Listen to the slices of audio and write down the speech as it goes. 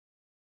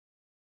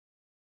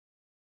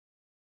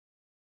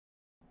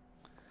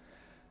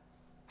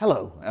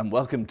Hello and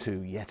welcome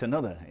to yet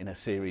another in a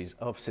series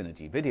of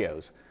Cinegy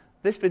videos.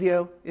 This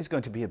video is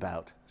going to be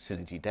about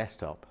Cinegy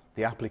Desktop,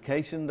 the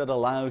application that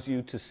allows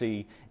you to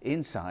see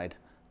inside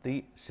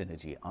the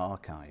Cinegy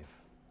Archive.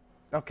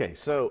 Okay,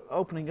 so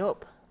opening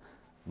up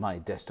my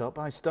desktop,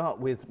 I start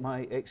with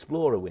my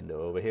Explorer window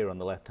over here on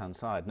the left hand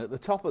side, and at the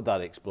top of that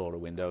Explorer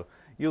window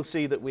you'll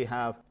see that we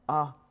have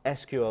our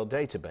SQL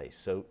database.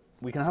 So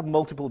we can have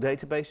multiple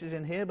databases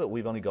in here, but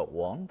we've only got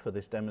one for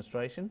this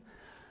demonstration.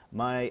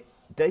 My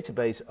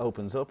database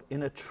opens up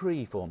in a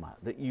tree format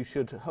that you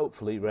should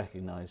hopefully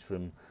recognize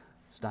from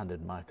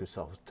standard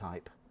Microsoft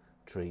type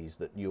trees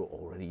that you're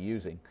already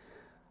using.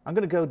 I'm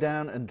going to go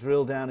down and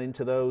drill down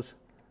into those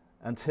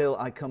until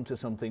I come to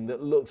something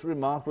that looks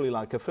remarkably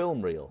like a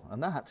film reel,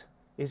 and that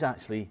is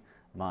actually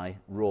my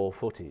raw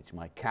footage,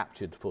 my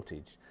captured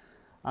footage.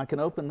 I can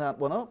open that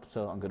one up,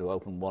 so I'm going to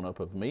open one up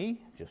of me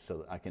just so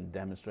that I can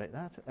demonstrate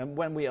that. And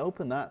when we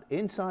open that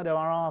inside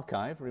our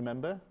archive,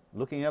 remember,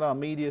 looking at our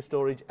media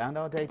storage and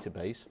our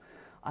database,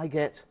 I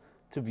get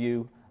to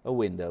view a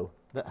window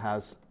that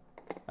has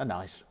a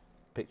nice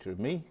picture of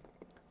me,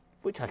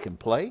 which I can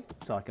play.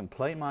 So I can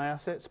play my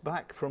assets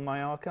back from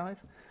my archive.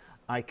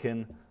 I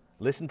can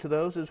listen to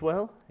those as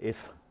well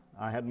if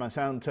I had my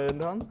sound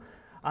turned on.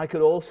 I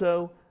could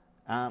also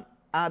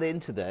add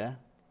into there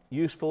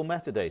useful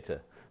metadata.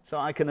 So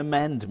I can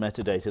amend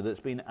metadata that's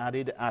been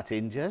added at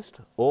ingest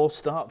or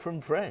start from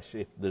fresh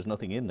if there's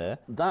nothing in there.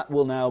 That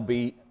will now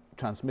be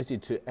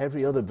transmitted to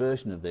every other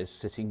version of this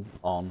sitting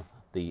on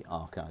the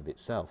archive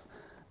itself.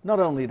 Not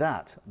only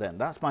that, then,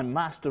 that's my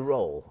master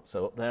role.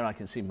 So up there I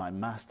can see my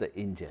master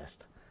ingest.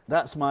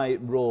 That's my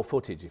raw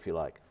footage, if you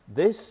like.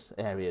 This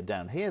area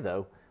down here,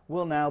 though,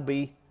 will now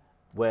be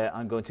where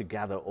I'm going to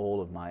gather all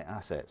of my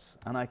assets.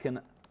 And I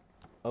can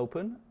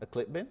open a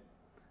clip bin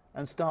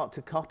and start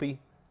to copy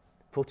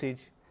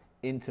footage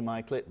into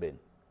my clip bin.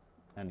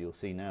 And you'll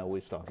see now we're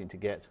starting to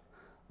get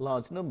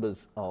large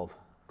numbers of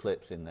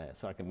clips in there,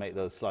 so I can make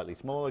those slightly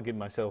smaller, give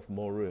myself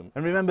more room.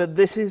 And remember,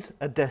 this is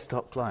a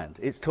desktop client.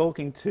 It's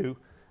talking to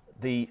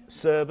the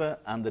server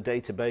and the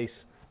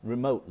database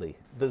remotely.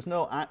 There's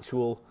no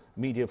actual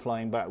media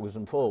flying backwards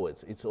and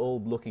forwards. It's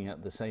all looking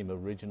at the same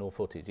original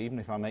footage, even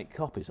if I make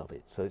copies of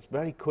it. So it's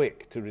very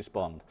quick to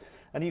respond.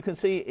 And you can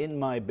see in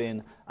my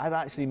bin, I've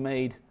actually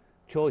made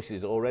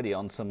choices already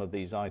on some of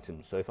these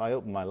items. So if I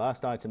open my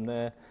last item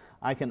there,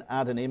 I can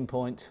add an in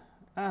point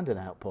and an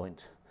out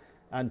point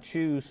and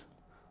choose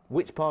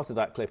which part of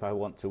that clip I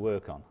want to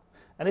work on.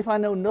 And if I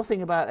know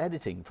nothing about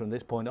editing from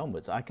this point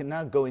onwards, I can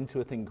now go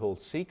into a thing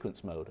called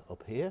sequence mode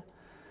up here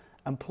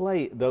and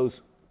play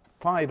those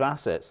 5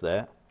 assets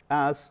there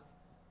as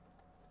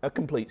a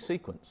complete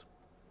sequence.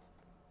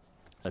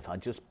 If I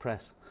just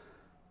press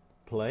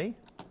play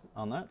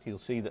on that, you'll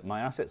see that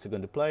my assets are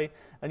going to play,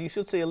 and you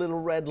should see a little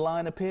red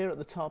line appear at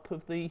the top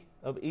of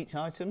each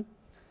item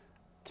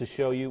to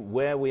show you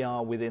where we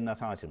are within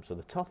that item. So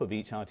the top of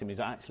each item is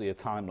actually a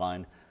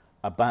timeline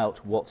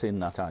about what's in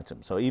that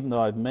item. So even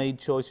though I've made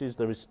choices,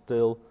 there is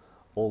still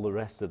all the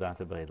rest of that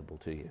available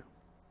to you.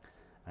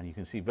 And you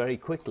can see very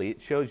quickly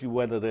it shows you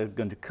whether they're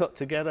going to cut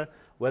together,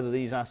 whether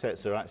these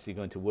assets are actually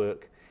going to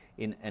work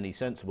in any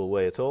sensible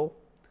way at all.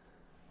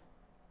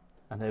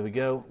 And there we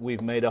go,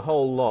 we've made a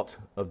whole lot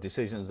of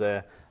decisions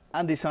there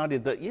and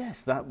decided that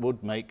yes, that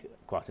would make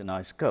quite a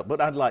nice cut,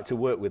 but I'd like to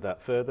work with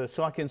that further,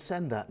 so I can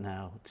send that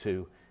now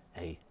to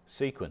a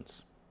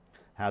sequence.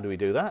 How do we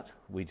do that?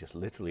 We just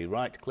literally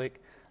right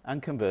click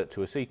and convert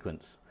to a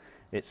sequence.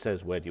 It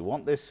says, where do you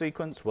want this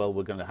sequence? Well,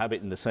 we're going to have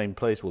it in the same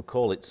place. We'll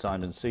call it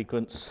Simon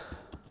Sequence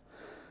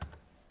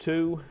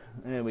 2.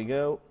 There we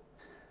go.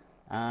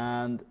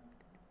 And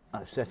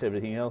I've set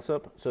everything else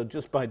up. So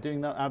just by doing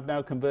that, I've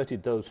now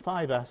converted those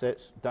 5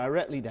 assets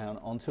directly down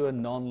onto a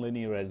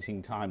non-linear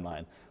editing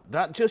timeline.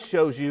 That just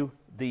shows you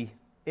the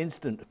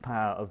instant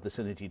power of the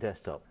Cinegy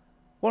Desktop.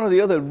 One of the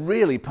other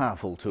really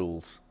powerful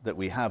tools that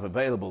we have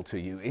available to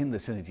you in the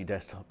Cinegy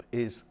Desktop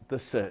is the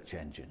search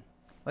engine.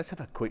 Let's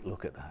have a quick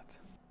look at that.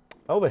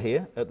 Over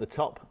here at the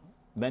top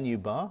menu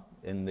bar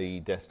in the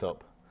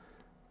desktop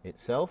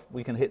itself,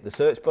 we can hit the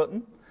search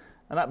button,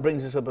 and that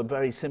brings us up a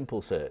very simple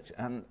search.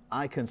 And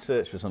I can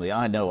search for something.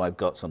 I know I've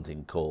got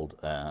something called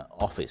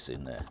Office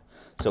in there.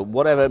 So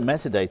whatever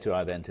metadata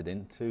I've entered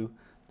into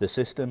the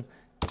system,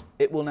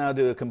 it will now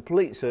do a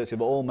complete search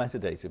of all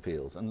metadata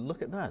fields. And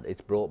look at that,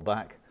 it's brought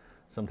back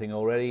something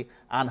already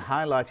and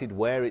highlighted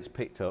where it's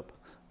picked up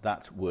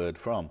that word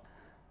from.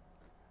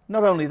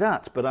 Not only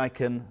that, but I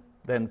can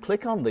then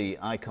click on the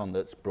icon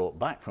that's brought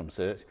back from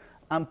search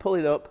and pull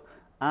it up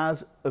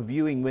as a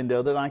viewing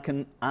window that I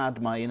can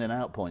add my in and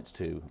out points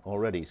to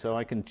already. So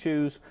I can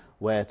choose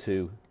where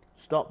to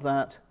stop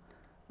that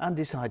and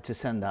decide to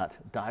send that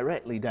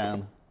directly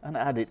down and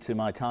add it to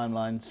my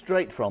timeline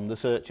straight from the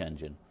search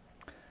engine.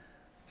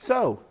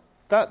 So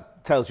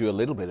that tells you a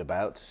little bit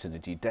about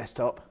Cinegy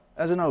Desktop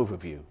as an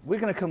overview. We're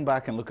going to come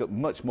back and look at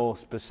much more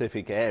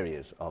specific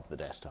areas of the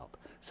desktop.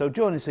 So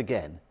join us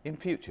again in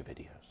future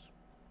videos.